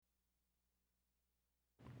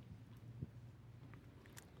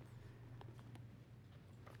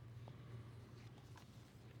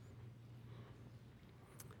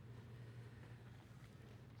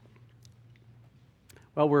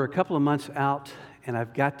Well, we're a couple of months out, and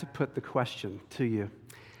I've got to put the question to you.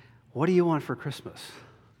 What do you want for Christmas?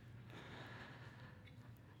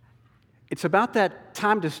 It's about that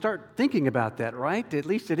time to start thinking about that, right? At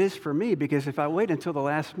least it is for me, because if I wait until the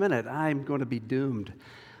last minute, I'm going to be doomed.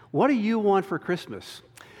 What do you want for Christmas?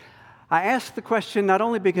 I ask the question not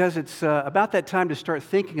only because it's about that time to start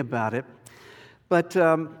thinking about it, but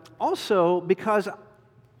also because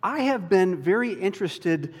I have been very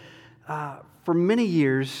interested for many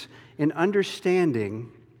years in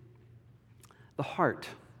understanding the heart.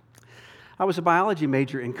 I was a biology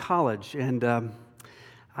major in college, and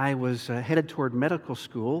I was headed toward medical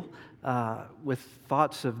school with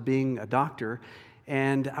thoughts of being a doctor,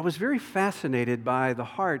 and I was very fascinated by the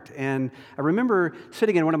heart. And I remember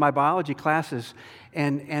sitting in one of my biology classes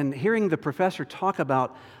and hearing the professor talk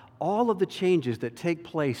about all of the changes that take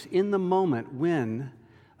place in the moment when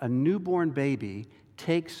a newborn baby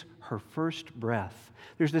takes her first breath.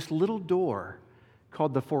 There's this little door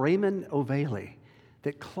called the foramen ovale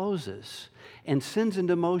that closes and sends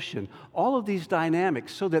into motion all of these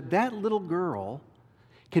dynamics so that that little girl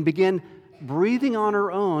can begin breathing on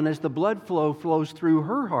her own as the blood flow flows through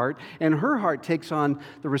her heart, and her heart takes on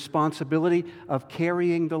the responsibility of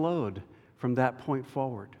carrying the load from that point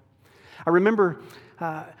forward. I remember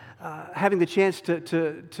having the chance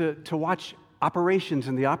to watch operations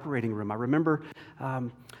in the operating room. I remember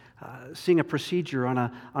seeing a procedure on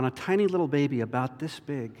a tiny little baby about this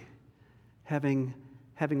big, having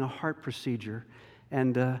a heart procedure,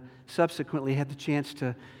 and subsequently had the chance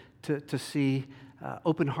to see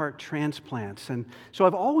open heart transplants. And so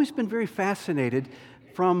I've always been very fascinated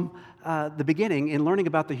from the beginning in learning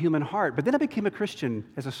about the human heart. But then I became a Christian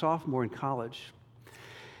as a sophomore in college.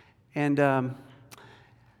 And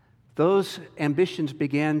those ambitions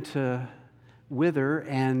began to wither,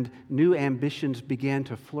 and new ambitions began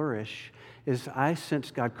to flourish as I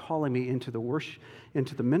sensed God calling me into the worship,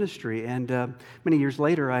 into the ministry. And many years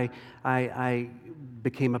later, I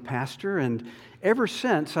became a pastor, and ever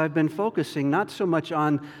since, I've been focusing not so much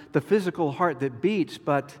on the physical heart that beats,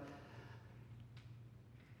 but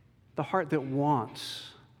the heart that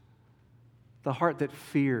wants, the heart that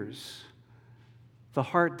fears, the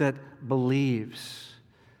heart that believes.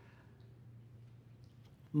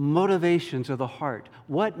 Motivations of the heart.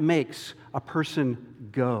 What makes a person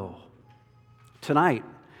go? Tonight,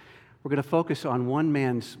 we're going to focus on one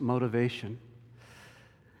man's motivation.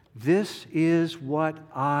 This is what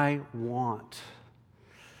I want.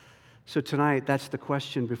 So tonight, that's the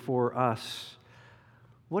question before us.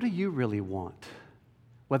 What do you really want?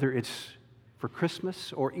 Whether it's for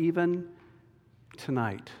Christmas or even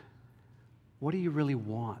tonight. What do you really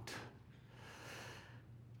want?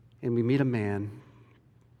 And we meet a man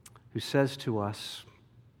who says to us,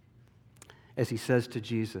 as he says to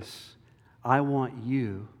Jesus, I want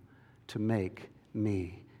you to make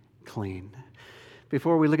me clean.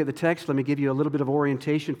 Before we look at the text, let me give you a little bit of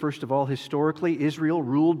orientation. First of all, historically, Israel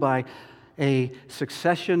ruled by a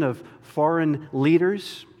succession of foreign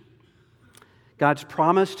leaders. God's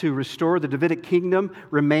promise to restore the Davidic kingdom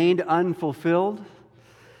remained unfulfilled.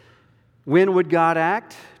 When would God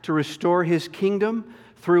act to restore his kingdom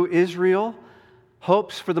through Israel?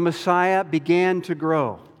 Hopes for the Messiah began to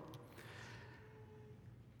grow.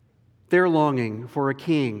 Their longing for a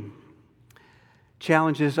king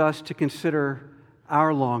challenges us to consider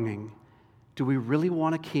our longing. Do we really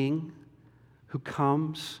want a king who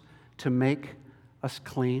comes to make us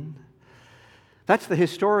clean? That's the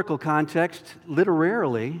historical context.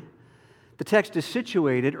 Literarily, the text is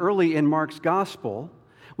situated early in Mark's gospel.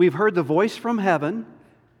 We've heard the voice from heaven.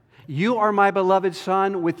 You are my beloved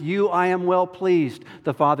Son, with you I am well pleased,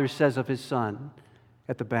 the Father says of his Son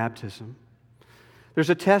at the baptism.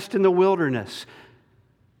 There's a test in the wilderness.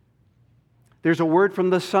 There's a word from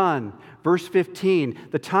the Son. Verse 15,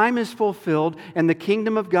 the time is fulfilled and the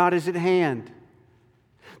kingdom of God is at hand.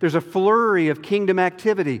 There's a flurry of kingdom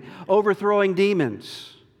activity, overthrowing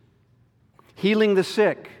demons, healing the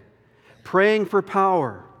sick, praying for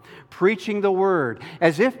power, preaching the word,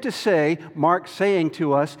 as if to say, Mark saying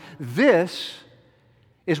to us, this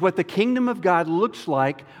is what the kingdom of God looks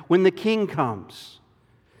like when the king comes.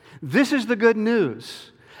 This is the good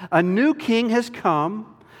news. A new king has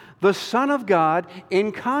come, the Son of God,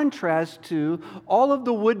 in contrast to all of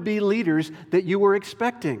the would-be leaders that you were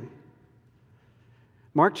expecting.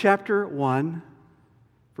 Mark chapter 1,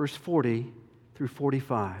 verse 40 through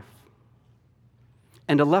 45.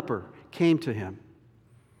 And a leper came to him,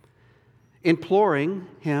 imploring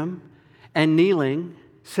him, and kneeling,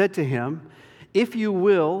 said to him, if you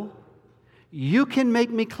will, you can make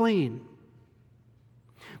me clean.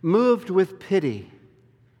 Moved with pity,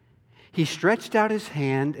 He stretched out his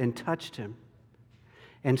hand and touched him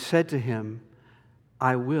and said to him,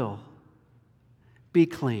 I will. Be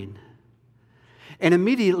clean. And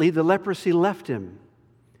immediately the leprosy left him,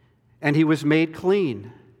 and he was made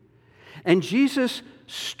clean. And Jesus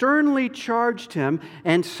sternly charged him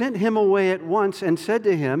and sent him away at once and said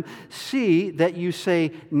to him, see that you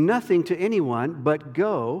say nothing to anyone, but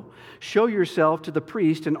go, show yourself to the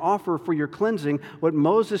priest and offer for your cleansing what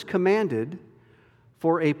Moses commanded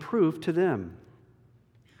for a proof to them.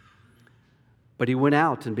 But he went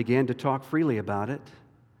out and began to talk freely about it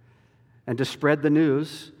and to spread the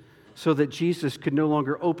news, so that Jesus could no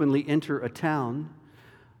longer openly enter a town,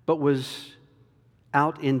 but was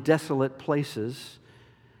out in desolate places,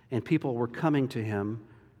 and people were coming to him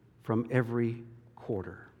from every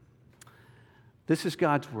quarter. This is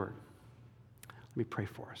God's word. Let me pray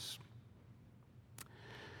for us.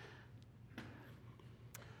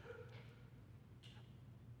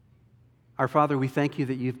 Our Father, we thank you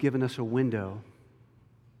that you've given us a window,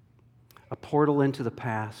 a portal into the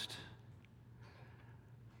past,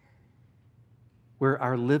 where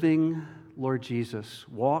our living Lord Jesus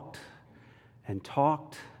walked and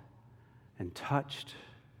talked and touched.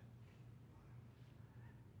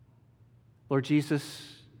 Lord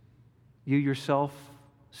Jesus, you yourself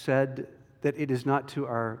said that it is not to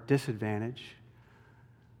our disadvantage,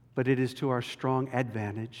 but it is to our strong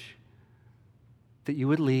advantage that you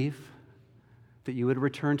would leave, that you would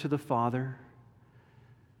return to the Father,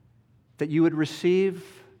 that you would receive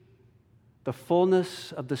the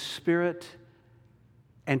fullness of the Spirit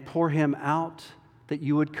and pour him out, that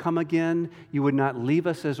you would come again, you would not leave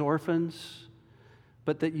us as orphans,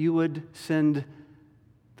 but that you would send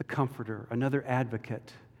the Comforter, another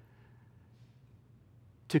advocate,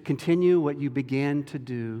 to continue what you began to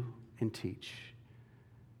do and teach.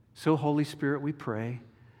 So, Holy Spirit, we pray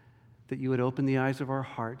that you would open the eyes of our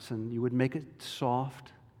hearts and you would make it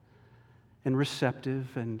soft and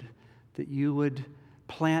receptive, and that you would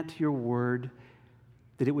plant your word,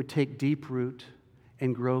 that it would take deep root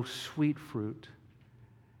and grow sweet fruit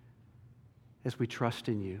as we trust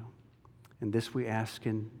in you. And this we ask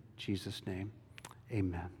in Jesus' name.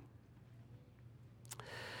 Amen.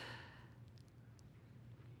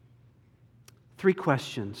 Three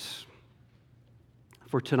questions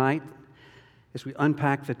for tonight as we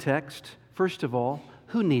unpack the text. First of all,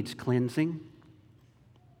 who needs cleansing?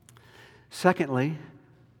 Secondly,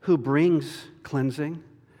 who brings cleansing?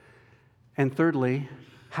 And thirdly,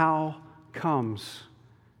 how comes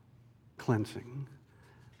cleansing?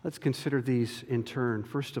 Let's consider these in turn.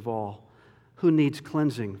 First of all, who needs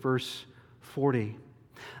cleansing? Verse 40.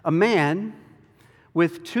 A man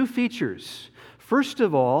with two features. First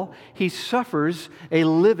of all, he suffers a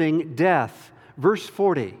living death. Verse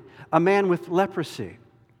 40. A man with leprosy.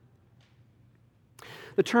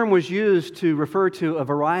 The term was used to refer to a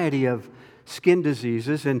variety of skin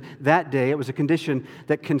diseases. In that day, it was a condition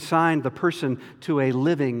that consigned the person to a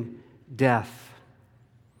living death.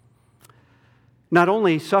 Not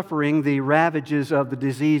only suffering the ravages of the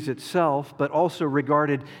disease itself, but also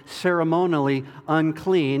regarded ceremonially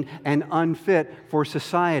unclean and unfit for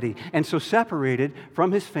society, and so separated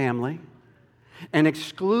from his family and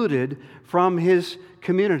excluded from his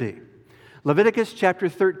community. Leviticus chapter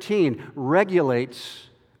 13 regulates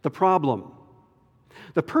the problem.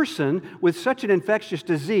 The person with such an infectious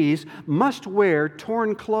disease must wear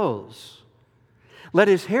torn clothes. Let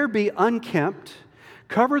his hair be unkempt,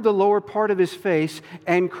 cover the lower part of his face,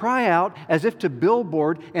 and cry out as if to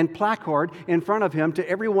billboard and placard in front of him to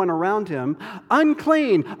everyone around him,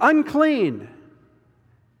 "Unclean, unclean!"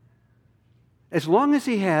 As long as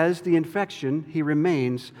he has the infection, he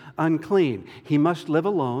remains unclean. He must live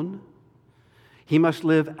alone. He must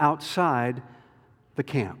live outside the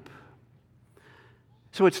camp.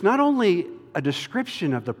 So it's not only a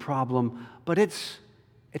description of the problem, but it's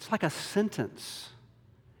like a sentence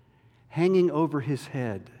hanging over his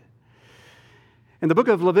head. And the book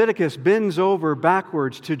of Leviticus bends over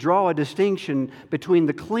backwards to draw a distinction between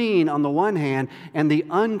the clean on the one hand and the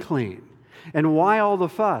unclean. And why all the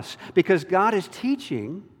fuss? Because God is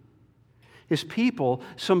teaching His people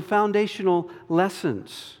some foundational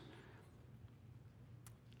lessons.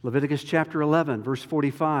 Leviticus chapter 11, verse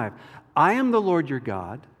 45. I am the Lord your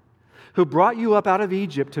God, who brought you up out of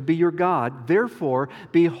Egypt to be your God. Therefore,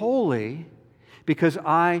 be holy, because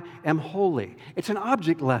I am holy. It's an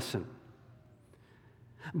object lesson.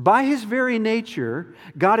 By His very nature,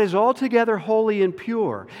 God is altogether holy and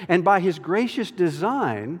pure. And by His gracious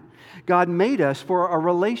design, God made us for a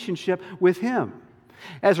relationship with Him.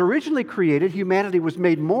 As originally created, humanity was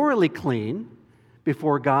made morally clean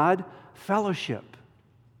before God, fellowship.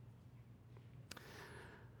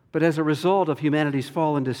 But as a result of humanity's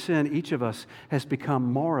fall into sin, each of us has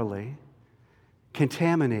become morally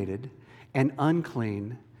contaminated and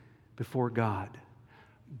unclean before God.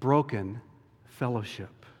 Broken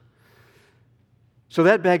fellowship. So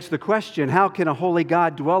that begs the question, how can a holy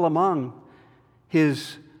God dwell among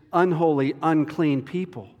His unholy, unclean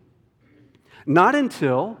people? Not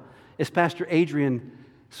until, as Pastor Adrian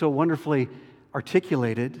so wonderfully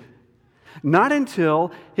articulated, not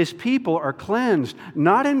until His people are cleansed,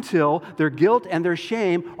 not until their guilt and their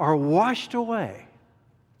shame are washed away.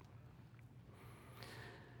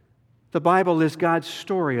 The Bible is God's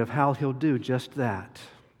story of how He'll do just that.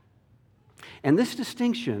 And this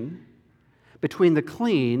distinction between the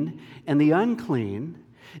clean and the unclean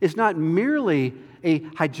is not merely a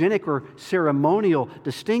hygienic or ceremonial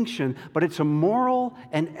distinction, but it's a moral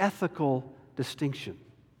and ethical distinction.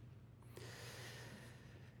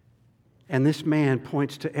 And this man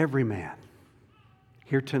points to every man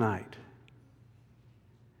here tonight,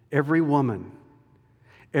 every woman,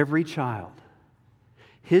 every child.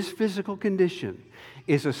 His physical condition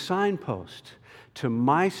is a signpost to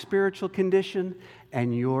my spiritual condition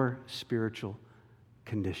and your spiritual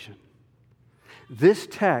condition. This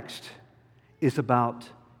text is about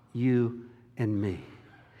you and me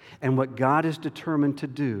and what God is determined to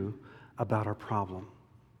do about our problem.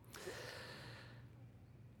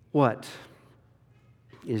 What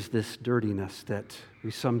is this dirtiness that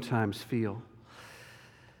we sometimes feel?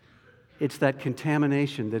 It's that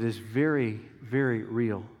contamination that is very, very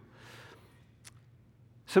real.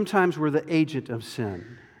 Sometimes we're the agent of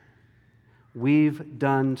sin. We've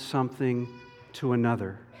done something to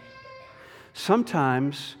another.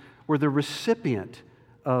 Sometimes we're the recipient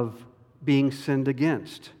of being sinned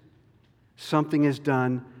against. Something is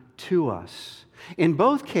done to us. In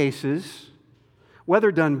both cases,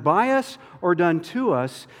 whether done by us or done to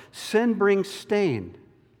us, sin brings stain,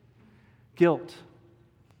 guilt,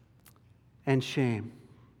 and shame.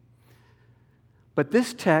 But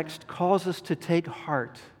this text calls us to take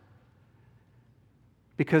heart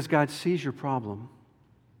because God sees your problem.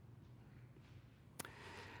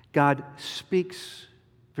 God speaks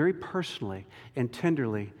very personally and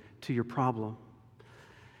tenderly to your problem.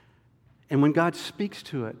 And when God speaks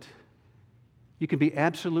to it, you can be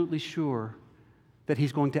absolutely sure that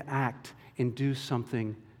He's going to act and do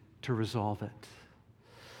something to resolve it.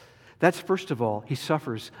 That's first of all, he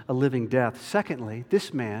suffers a living death. Secondly,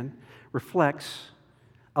 this man reflects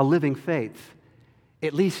a living faith,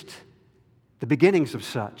 at least the beginnings of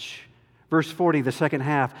such. Verse 40, the second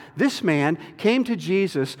half. This man came to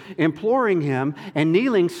Jesus, imploring Him, and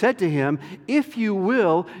kneeling said to Him, "If you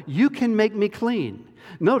will, you can make me clean."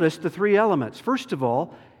 Notice the three elements. First of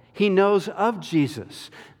all, he knows of Jesus.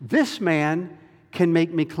 This man can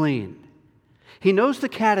make me clean. He knows the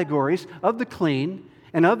categories of the clean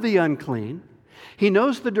and of the unclean. He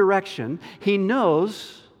knows the direction. He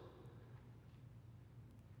knows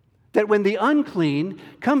that when the unclean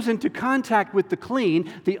comes into contact with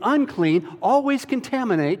the unclean always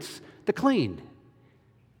contaminates the clean.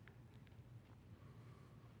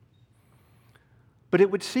 But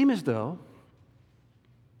it would seem as though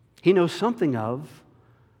he knows something of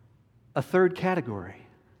a third category.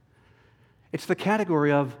 It's the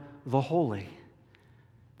category of the holy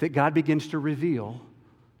that God begins to reveal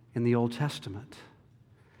in the Old Testament.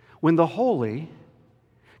 When the holy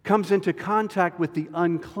comes into contact with the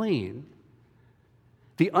unclean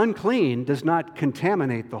does not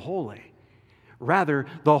contaminate the holy. Rather,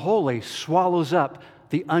 the holy swallows up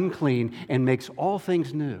the unclean and makes all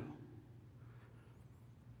things new.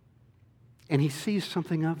 And he sees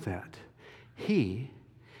something of that. He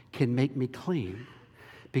can make me clean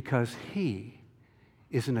because he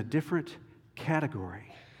is in a different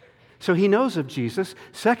category. So he knows of Jesus.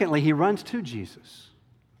 Secondly, he runs to Jesus.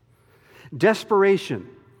 Desperation,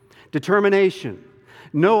 determination,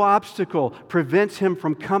 no obstacle prevents him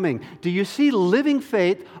from coming. Do you see living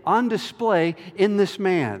faith on display in this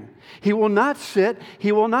man? He will not sit,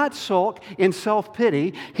 he will not sulk in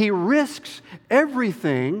self-pity. He risks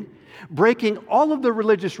everything, breaking all of the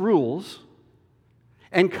religious rules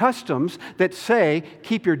and customs that say,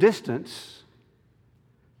 keep your distance.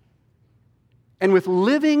 And with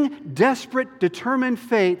living, desperate, determined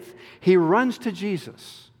faith, he runs to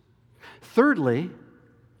Jesus. Thirdly,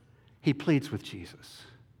 he pleads with Jesus.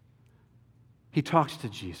 He talks to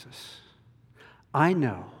Jesus. I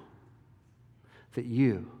know that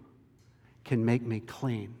you can make me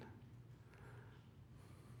clean.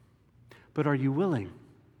 But are you willing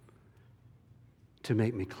to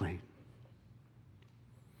make me clean?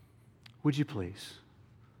 Would you please?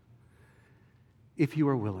 If you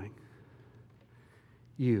are willing,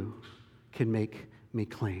 you can make me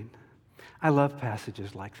clean. I love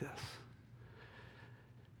passages like this.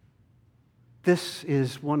 This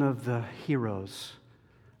is one of the heroes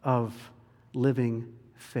of living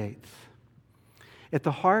faith. At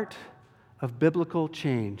the heart of biblical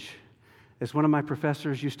change, as one of my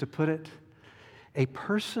professors used to put it, a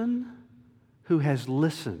person who has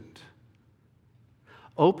listened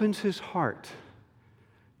opens his heart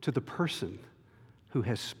to the person who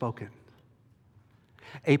has spoken.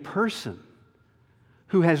 A person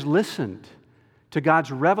who has listened to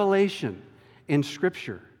God's revelation in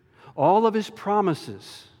Scripture, all of His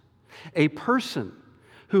promises, a person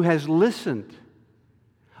who has listened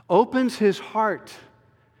opens his heart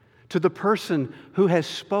to the person who has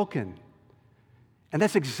spoken. And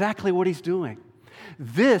that's exactly what he's doing.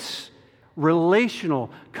 This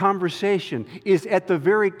relational conversation is at the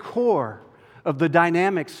very core of the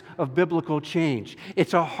dynamics of biblical change.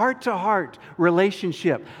 It's a heart-to-heart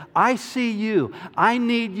relationship. I see you. I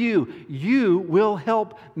need you. You will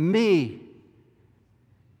help me.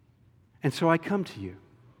 And so I come to you,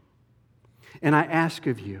 and I ask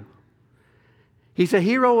of you. He's a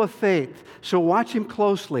hero of faith, so watch him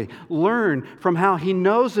closely. Learn from how he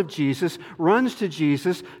knows of Jesus, runs to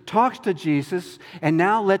Jesus, talks to Jesus, and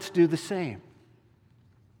now let's do the same.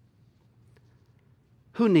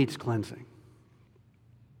 Who needs cleansing?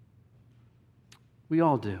 We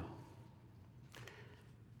all do.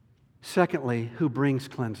 Secondly, who brings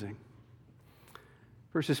cleansing?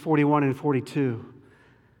 Verses 41 and 42.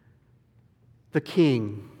 The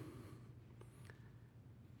King,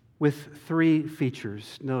 with three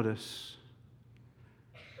features. Notice.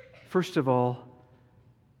 First of all,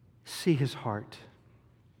 see his heart.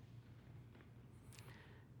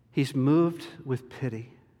 He's moved with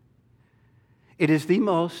pity. It is the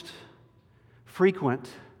most frequent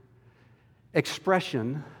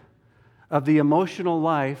expression of the emotional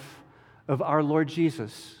life of our Lord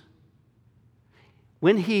Jesus.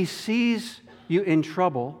 When he sees you in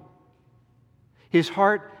trouble, his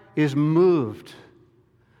heart is moved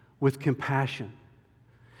with compassion.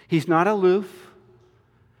 He's not aloof.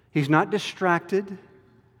 He's not distracted.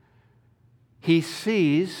 He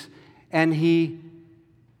sees and he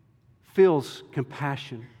feels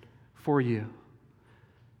compassion for you.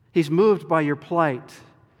 He's moved by your plight.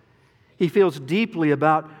 He feels deeply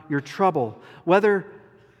about your trouble, whether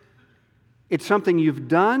it's something you've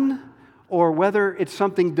done or whether it's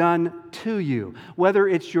something done to you, whether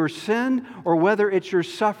it's your sin or whether it's your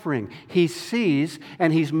suffering. He sees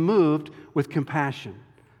and he's moved with compassion.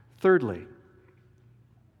 Thirdly,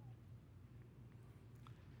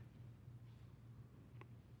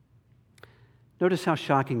 notice how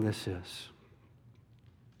shocking this is.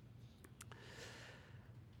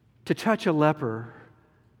 To touch a leper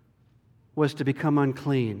was to become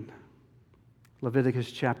unclean. Leviticus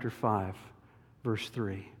chapter 5, verse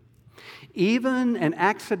 3. Even an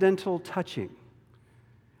accidental touching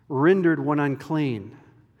rendered one unclean,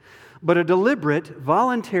 but a deliberate,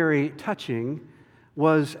 voluntary touching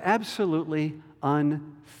was absolutely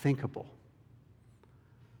unthinkable.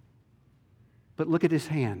 But look at his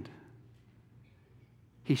hand.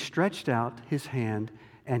 He stretched out his hand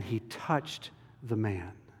and he touched the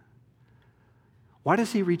man. Why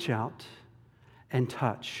does he reach out and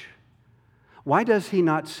touch? Why does he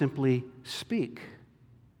not simply speak?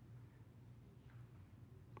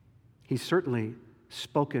 He's certainly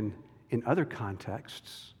spoken in other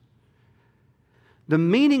contexts. The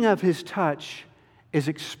meaning of his touch is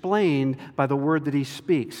explained by the word that he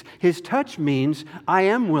speaks. His touch means, I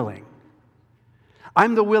am willing.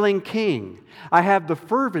 I'm the willing king. I have the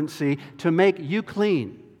fervency to make you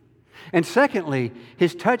clean. And secondly,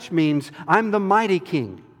 his touch means, I'm the mighty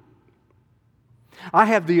king. I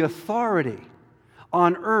have the authority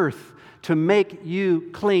on earth to make you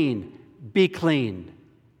clean. Be clean.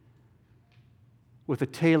 With a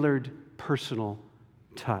tailored personal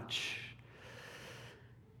touch.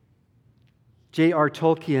 J.R.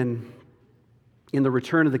 Tolkien, in The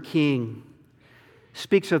Return of the King,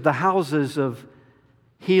 speaks of the houses of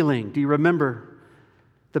healing. Do you remember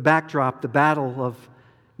the backdrop, the battle of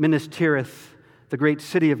Minas Tirith, the great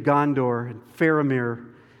city of Gondor, and Faramir,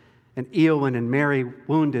 and Eowyn and Merry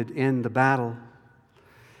wounded in the battle?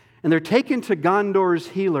 And they're taken to Gondor's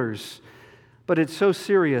healers, but it's so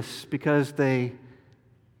serious because they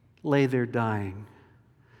lay there dying.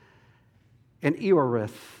 And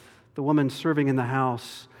Eorith, the woman serving in the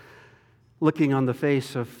house, looking on the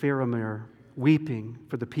face of Faramir, weeping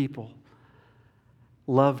for the people,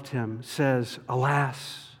 loved him, says,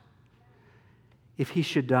 alas, if he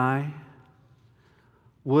should die,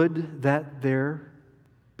 would that there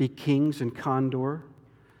be kings in Gondor,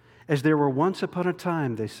 as there were once upon a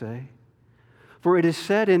time, they say. For it is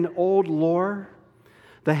said in old lore,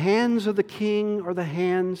 the hands of the king are the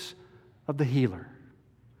hands of the healer.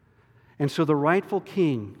 And so the rightful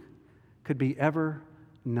king could be ever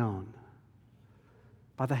known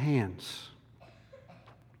by the hands.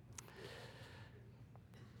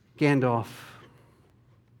 Gandalf,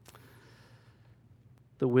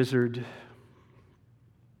 the wizard,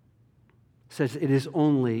 says it is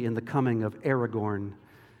only in the coming of Aragorn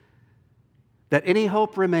that any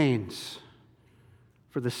hope remains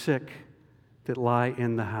for the sick that lie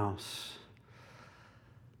in the house.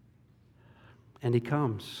 And he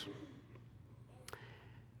comes.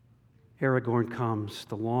 Aragorn comes,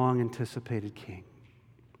 the long-anticipated king.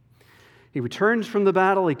 He returns from the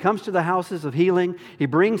battle. He comes to the houses of healing. He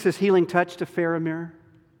brings his healing touch to Faramir,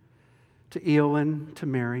 to Eowyn, to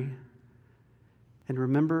Merry. And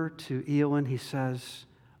remember, to Eowyn he says,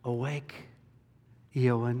 "Awake,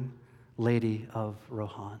 Eowyn, Lady of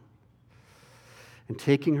Rohan." And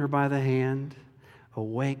taking her by the hand,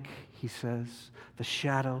 "Awake," he says, "the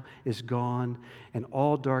shadow is gone and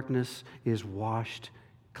all darkness is washed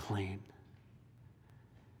clean."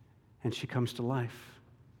 And she comes to life.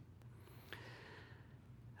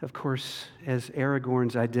 Of course, as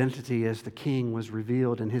Aragorn's identity as the king was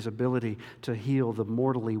revealed in his ability to heal the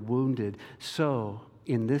mortally wounded, so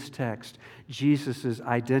in this text, Jesus'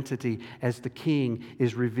 identity as the king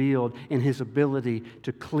is revealed in his ability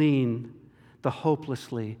to clean the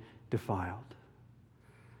hopelessly defiled.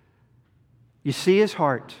 You see his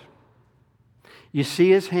heart. You see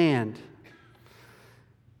his hand.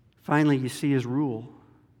 Finally, you see his rule.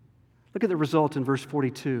 Look at the result in verse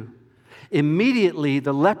 42. Immediately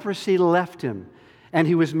the leprosy left him, and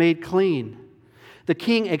he was made clean. The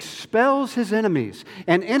king expels his enemies.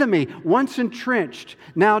 An enemy once entrenched,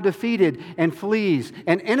 now defeated, and flees.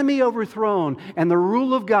 An enemy overthrown, and the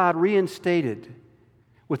rule of God reinstated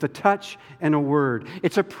with a touch and a word.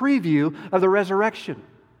 It's a preview of the resurrection.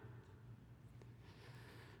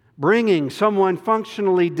 Bringing someone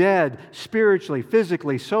functionally dead, spiritually,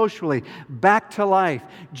 physically, socially, back to life.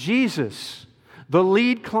 Jesus, the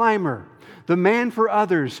lead climber, the man for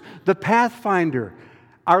others, the pathfinder,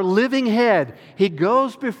 our living head, he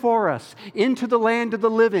goes before us into the land of the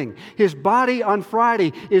living. His body on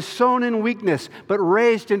Friday is sown in weakness, but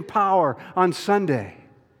raised in power on Sunday.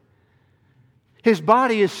 His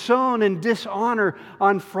body is sown in dishonor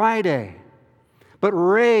on Friday, but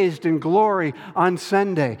raised in glory on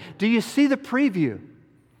Sunday. Do you see the preview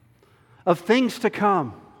of things to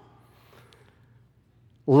come?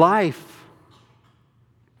 Life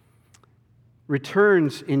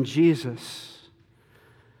returns in Jesus.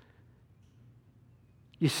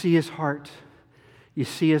 You see his heart. You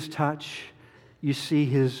see his touch. You see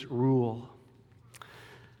his rule.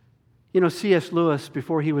 You know, C.S. Lewis,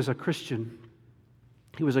 before he was a Christian,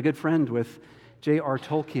 he was a good friend with J.R.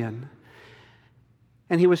 Tolkien.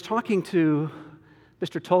 And he was talking to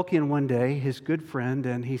Mr. Tolkien one day, his good friend,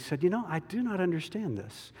 and he said, I do not understand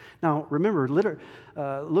this. Now, remember,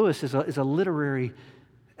 Lewis is a literary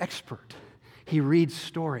expert. He reads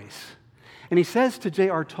stories. And he says to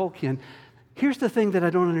J.R. Tolkien, here's the thing that I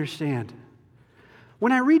don't understand.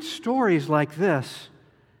 When I read stories like this,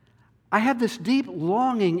 I have this deep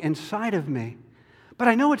longing inside of me, but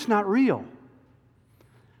I know it's not real.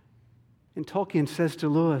 And Tolkien says to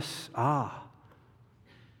Lewis, but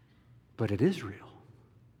it is real.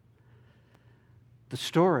 The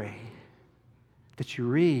story that you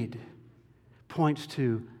read points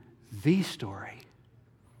to the story.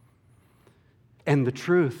 And the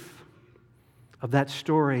truth of that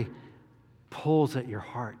story pulls at your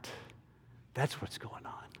heart. That's what's going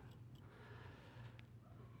on.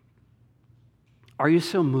 Are you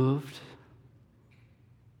so moved?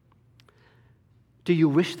 Do you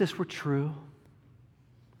wish this were true?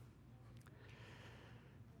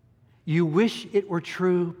 You wish it were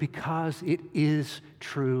true because it is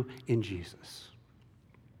true in Jesus.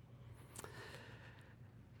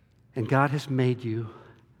 And God has made you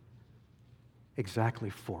exactly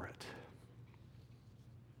for it.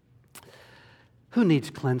 Who needs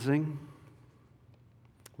cleansing?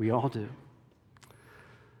 We all do.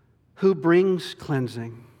 Who brings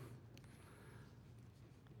cleansing?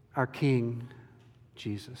 Our King,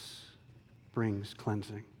 Jesus, brings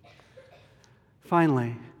cleansing.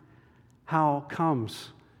 Finally, how comes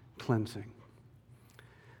cleansing?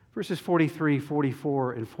 Verses 43,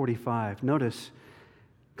 44, and 45. Notice,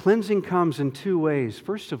 cleansing comes in two ways.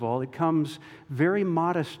 First of all, it comes very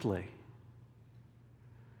modestly.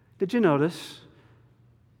 Did you notice?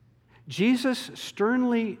 Jesus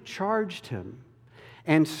sternly charged him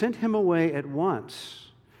and sent him away at once.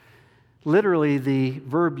 Literally, the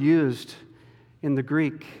verb used in the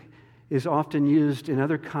Greek is often used in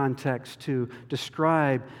other contexts to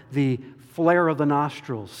describe the flare of the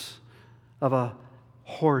nostrils of a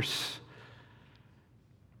horse.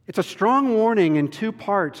 It's a strong warning in two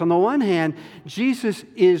parts. On the one hand, Jesus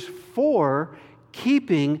is for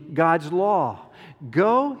keeping God's law.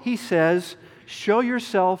 Go, he says, show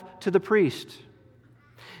yourself to the priest.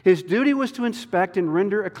 His duty was to inspect and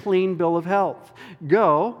render a clean bill of health.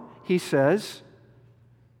 Go, he says,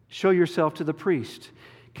 show yourself to the priest.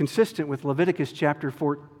 Consistent with Leviticus chapter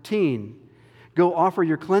 14. Go offer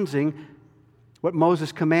your cleansing, what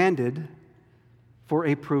Moses commanded, for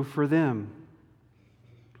a proof for them.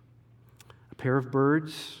 A pair of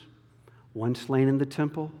birds, one slain in the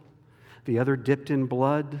temple, the other dipped in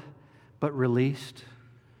blood, but released.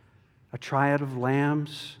 A triad of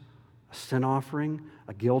lambs, a sin offering,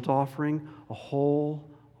 a guilt offering, a whole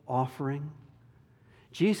offering.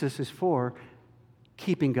 Jesus is for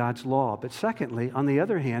keeping God's law. But secondly, on the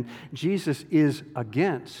other hand, Jesus is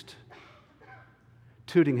against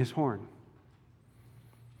tooting his horn.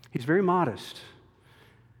 He's very modest.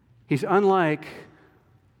 He's unlike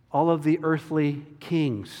all of the earthly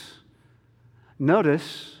kings.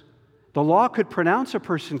 Notice, the law could pronounce a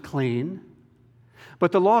person clean,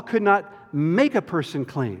 but the law could not make a person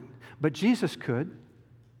clean. But Jesus could,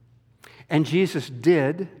 and Jesus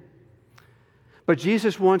did. But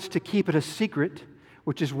Jesus wants to keep it a secret,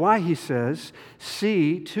 which is why he says,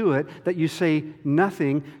 see to it that you say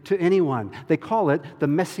nothing to anyone. They call it the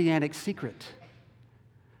messianic secret.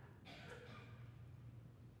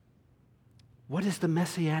 What is the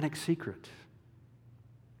messianic secret?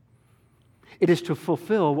 It is to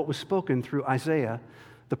fulfill what was spoken through Isaiah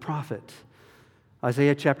the prophet.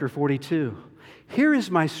 Isaiah chapter 42. Here is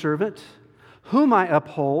my servant, whom I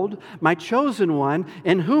uphold, my chosen one,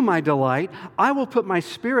 in whom I delight. I will put my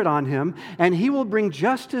spirit on him, and he will bring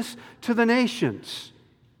justice to the nations.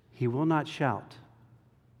 He will not shout.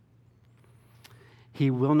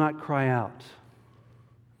 He will not cry out.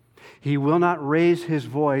 He will not raise his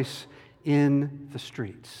voice in the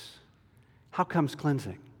streets. How comes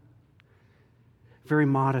cleansing? Very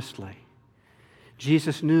modestly.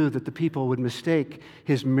 Jesus knew that the people would mistake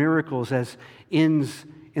his miracles as ends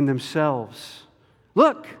in themselves.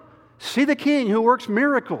 Look, see the king who works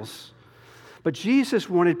miracles. But Jesus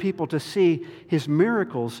wanted people to see his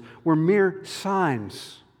miracles were mere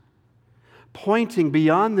signs, pointing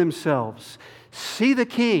beyond themselves. See the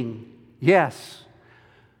king, yes,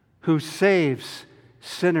 who saves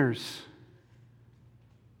sinners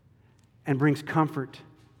and brings comfort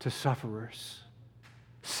to sufferers.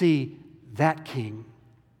 See that king.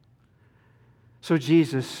 So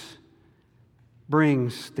Jesus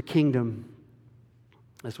brings the kingdom,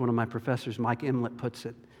 as one of my professors, Mike Emlet, puts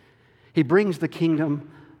it. He brings the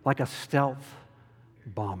kingdom like a stealth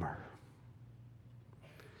bomber.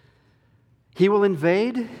 He will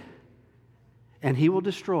invade and he will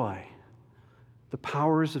destroy the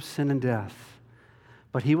powers of sin and death.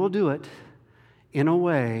 But he will do it in a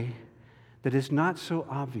way that is not so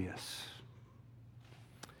obvious,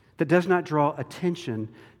 that does not draw attention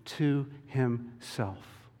to himself.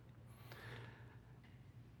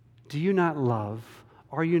 Do you not love,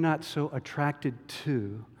 are you not so attracted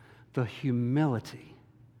to the humility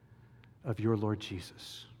of your Lord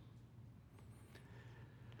Jesus?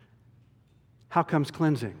 How comes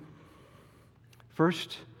cleansing?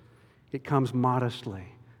 First, it comes modestly.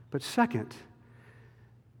 But second,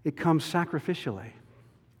 it comes sacrificially.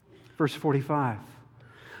 Verse 45.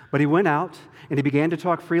 But he went out and he began to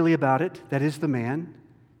talk freely about it, that is, the man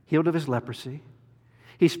healed of his leprosy.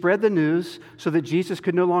 He spread the news so that Jesus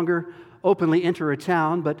could no longer openly enter a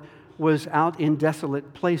town, but was out in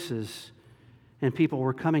desolate places, and people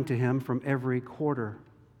were coming to him from every quarter.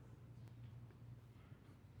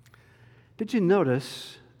 Did you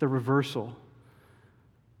notice the reversal?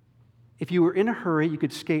 If you were in a hurry, you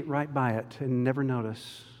could skate right by it and never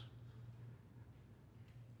notice.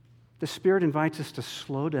 The Spirit invites us to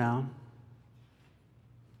slow down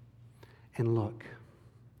and look.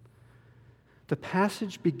 The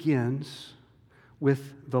passage begins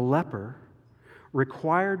with the leper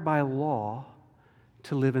required by law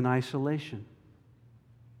to live in isolation.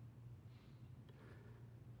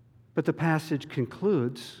 But the passage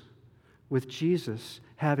concludes with Jesus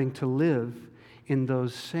having to live in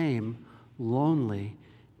those same lonely,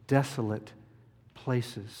 desolate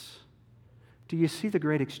places. Do you see the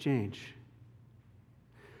great exchange?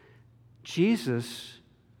 Jesus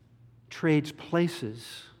trades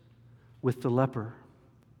places with the leper.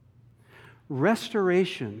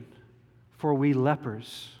 Restoration for we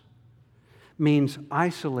lepers means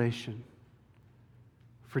isolation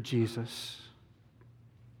for Jesus.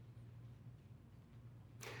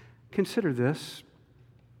 Consider this.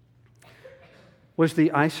 Was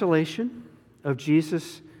the isolation of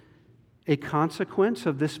Jesus a consequence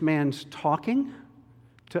of this man's talking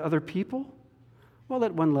to other people? Well,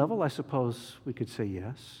 at one level, I suppose we could say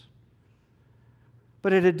yes.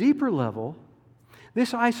 But at a deeper level,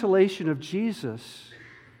 this isolation of Jesus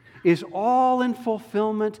is all in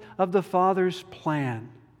fulfillment of the Father's plan.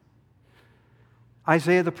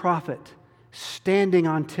 Isaiah the prophet, standing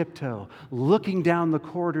on tiptoe, looking down the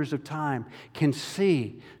corridors of time, can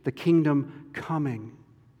see the kingdom coming.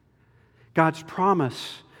 God's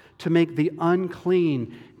promise to make the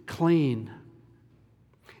unclean clean.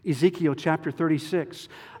 Ezekiel chapter 36,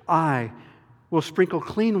 I will sprinkle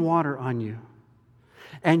clean water on you,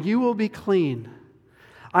 and you will be clean.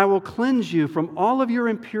 I will cleanse you from all of your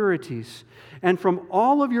impurities and from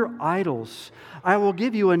all of your idols. I will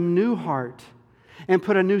give you a new heart and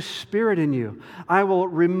put a new spirit in you. I will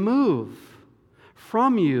remove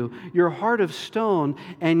from you your heart of stone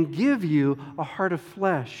and give you a heart of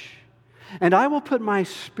flesh. And I will put my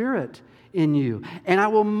spirit in you, and I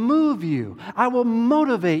will move you. I will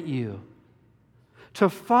motivate you to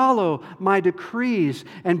follow my decrees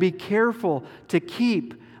and be careful to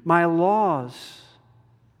keep my laws.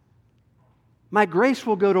 My grace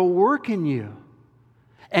will go to work in you,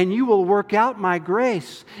 and you will work out my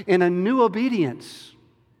grace in a new obedience.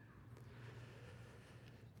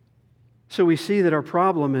 So we see that our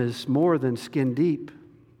problem is more than skin deep.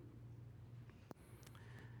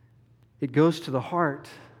 It goes to the heart,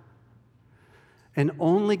 and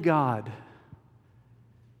only God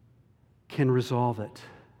can resolve it.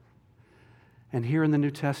 And here in the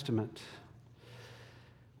New Testament,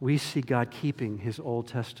 we see God keeping His Old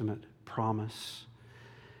Testament promise.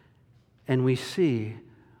 And we see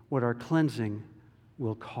what our cleansing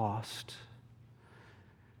will cost.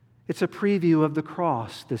 It's a preview of the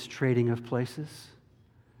cross, this trading of places,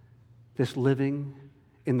 this living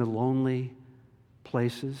in the lonely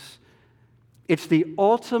places. It's the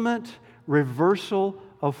ultimate reversal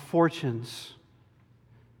of fortunes.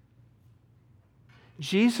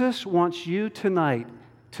 Jesus wants you tonight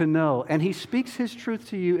to know, and He speaks His truth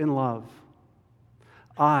to you in love.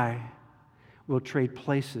 I will trade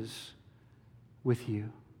places with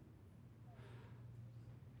you.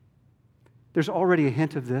 There's already a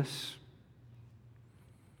hint of this,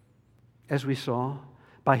 as we saw,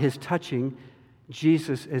 by His touching.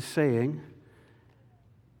 Jesus is saying,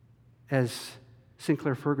 as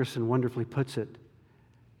Sinclair Ferguson wonderfully puts it,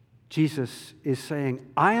 Jesus is saying,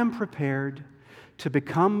 I am prepared to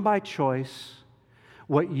become by choice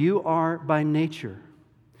what you are by nature,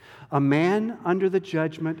 a man under the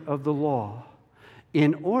judgment of the law,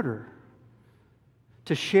 in order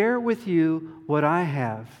to share with you what I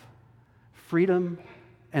have, freedom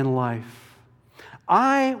and life.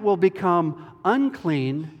 I will become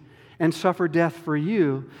unclean and suffer death for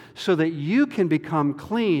you so that you can become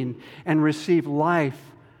clean and receive life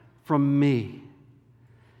from me.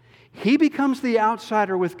 He becomes the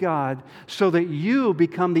outsider with God so that you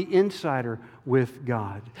become the insider with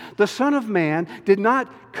God. The Son of Man did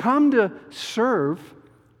not come to serve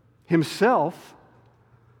Himself,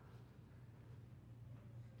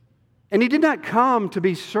 and He did not come to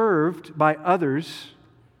be served by others,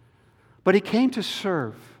 but He came to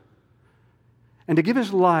serve and to give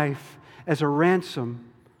His life as a ransom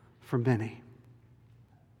for many.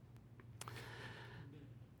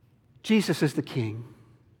 Jesus is the King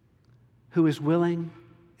who is willing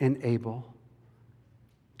and able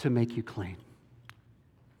to make you clean.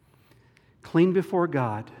 Clean before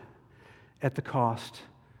God at the cost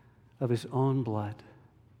of His own blood.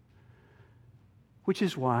 Which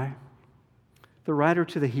is why the writer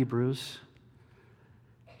to the Hebrews,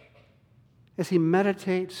 as he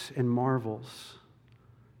meditates and marvels,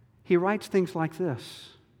 he writes things like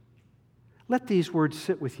this. Let these words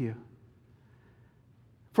sit with you.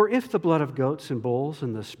 For if the blood of goats and bulls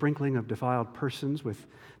and the sprinkling of defiled persons with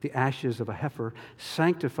the ashes of a heifer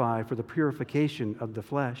sanctify for the purification of the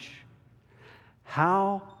flesh,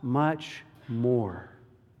 how much more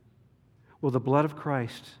will the blood of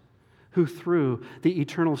Christ, who through the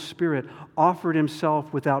eternal Spirit offered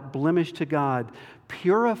Himself without blemish to God,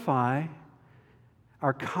 purify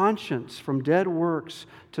our conscience from dead works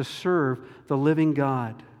to serve the living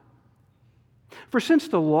God? For since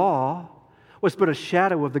the law was but a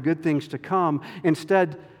shadow of the good things to come,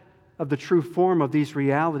 instead of the true form of these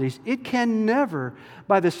realities, it can never,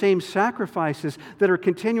 by the same sacrifices that are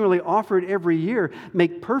continually offered every year,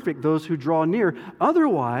 make perfect those who draw near.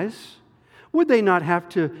 Otherwise, would they not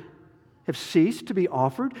have ceased to be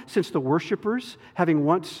offered, since the worshipers, having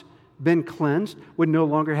once been cleansed, would no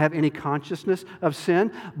longer have any consciousness of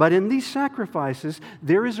sin. But in these sacrifices,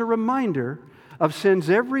 there is a reminder of sins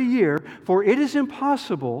every year, for it is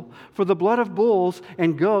impossible for the blood of bulls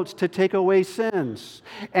and goats to take away sins.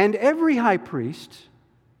 And every high priest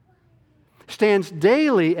stands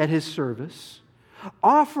daily at his service,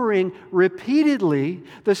 offering repeatedly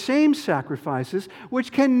the same sacrifices,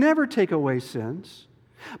 which can never take away sins.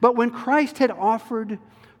 But when Christ had offered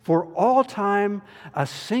for all time a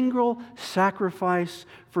single sacrifice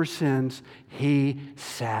for sins, he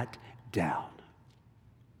sat down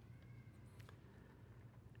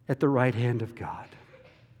at the right hand of God,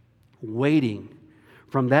 waiting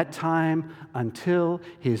from that time until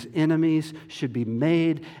his enemies should be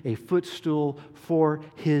made a footstool for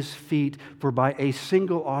his feet. For by a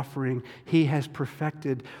single offering he has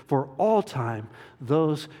perfected for all time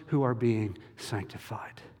those who are being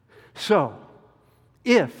sanctified. So,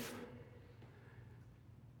 if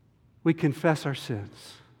we confess our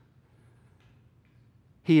sins,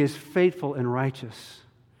 he is faithful and righteous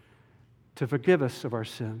to forgive us of our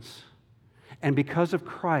sins. And because of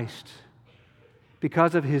Christ,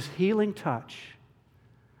 because of his healing touch,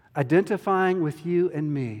 identifying with you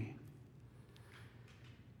and me,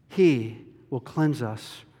 he will cleanse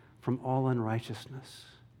us from all unrighteousness.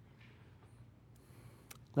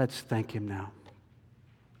 Let's thank him now.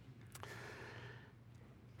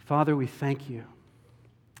 Father, we thank you.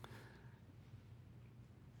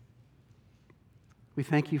 We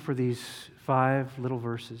thank you for these 5 little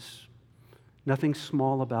verses. Nothing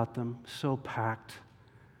small about them, so packed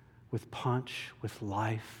with punch, with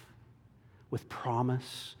life, with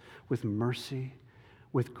promise, with mercy,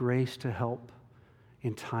 with grace to help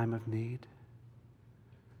in time of need.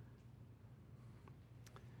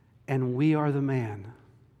 And we are the man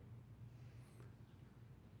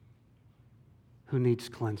who needs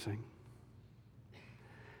cleansing.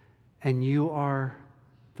 And you are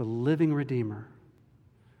the living Redeemer,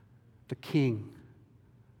 the King,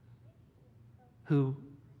 who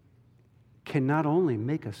can not only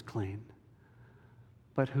make us clean,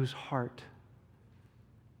 but whose heart,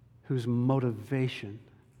 whose motivation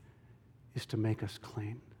is to make us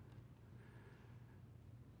clean.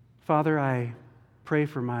 Father, I pray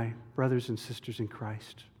for my brothers and sisters in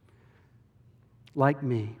Christ, like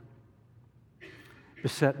me,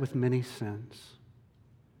 beset with many sins,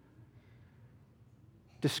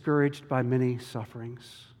 discouraged by many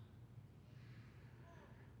sufferings.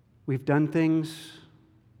 We've done things,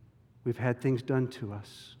 we've had things done to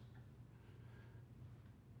us.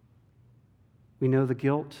 We know the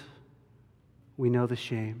guilt, we know the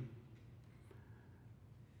shame.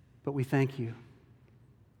 But we thank you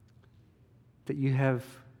that you have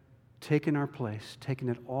taken our place, taken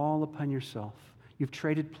it all upon yourself. You've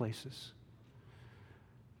traded places.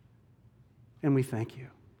 And we thank you.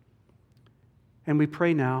 And we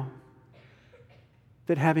pray now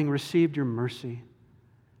that having received your mercy,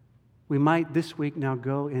 we might this week now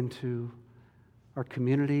go into our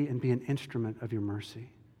community and be an instrument of your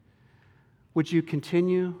mercy. Would you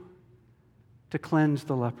continue to cleanse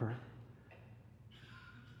the leper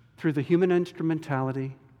through the human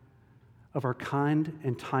instrumentality of our kind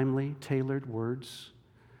and timely tailored words,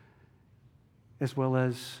 as well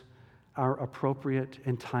as our appropriate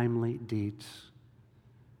and timely deeds.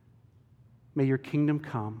 May your kingdom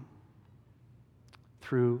come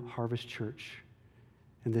through Harvest Church.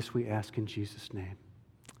 And this we ask in Jesus' name.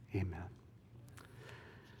 Amen.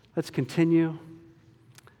 Let's continue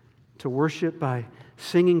to worship by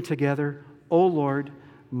singing together, O Lord,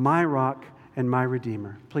 my rock and my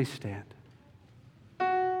redeemer. Please stand.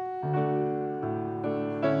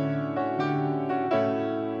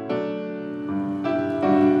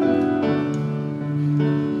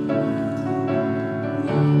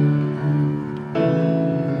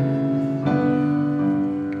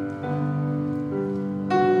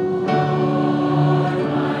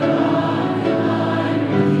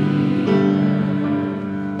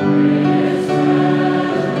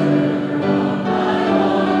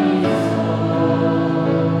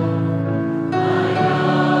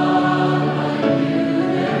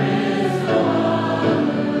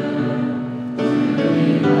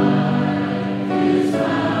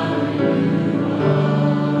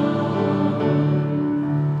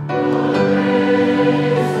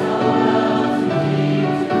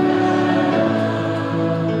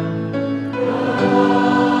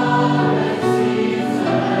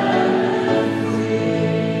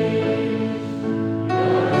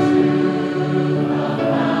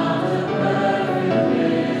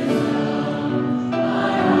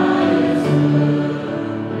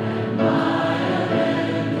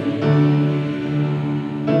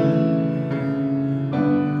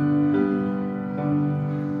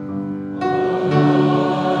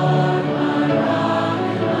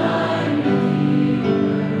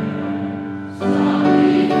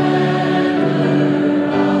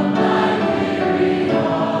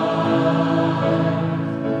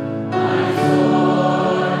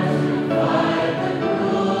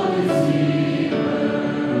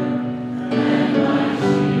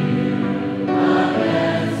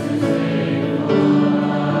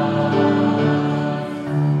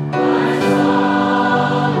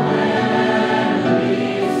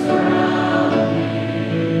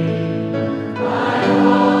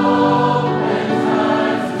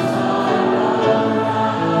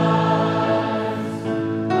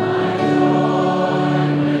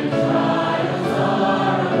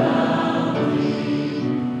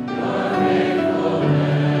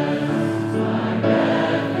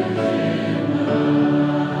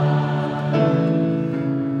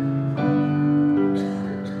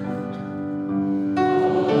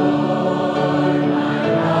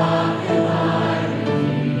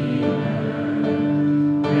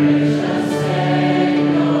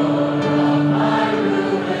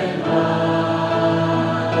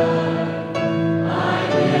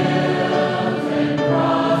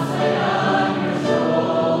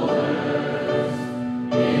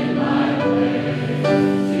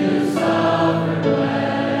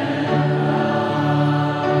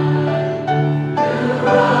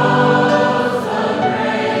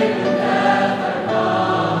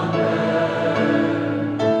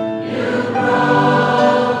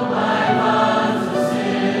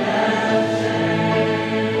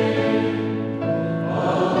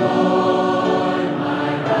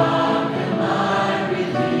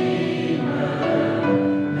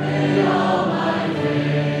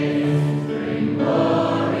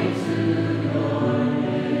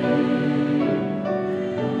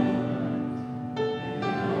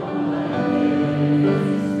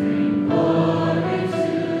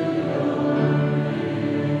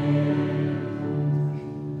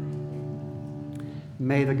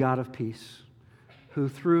 God of peace, who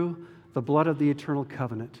through the blood of the eternal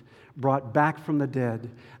covenant brought back from the dead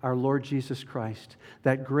our Lord Jesus Christ,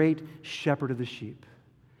 that great shepherd of the sheep.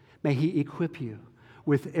 May he equip you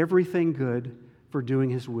with everything good for doing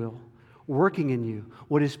his will, working in you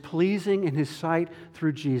what is pleasing in his sight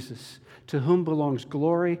through Jesus, to whom belongs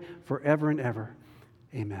glory forever and ever.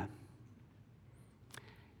 Amen.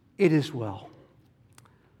 It is well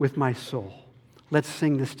with my soul. Let's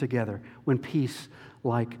sing this together. When peace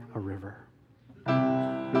like a river.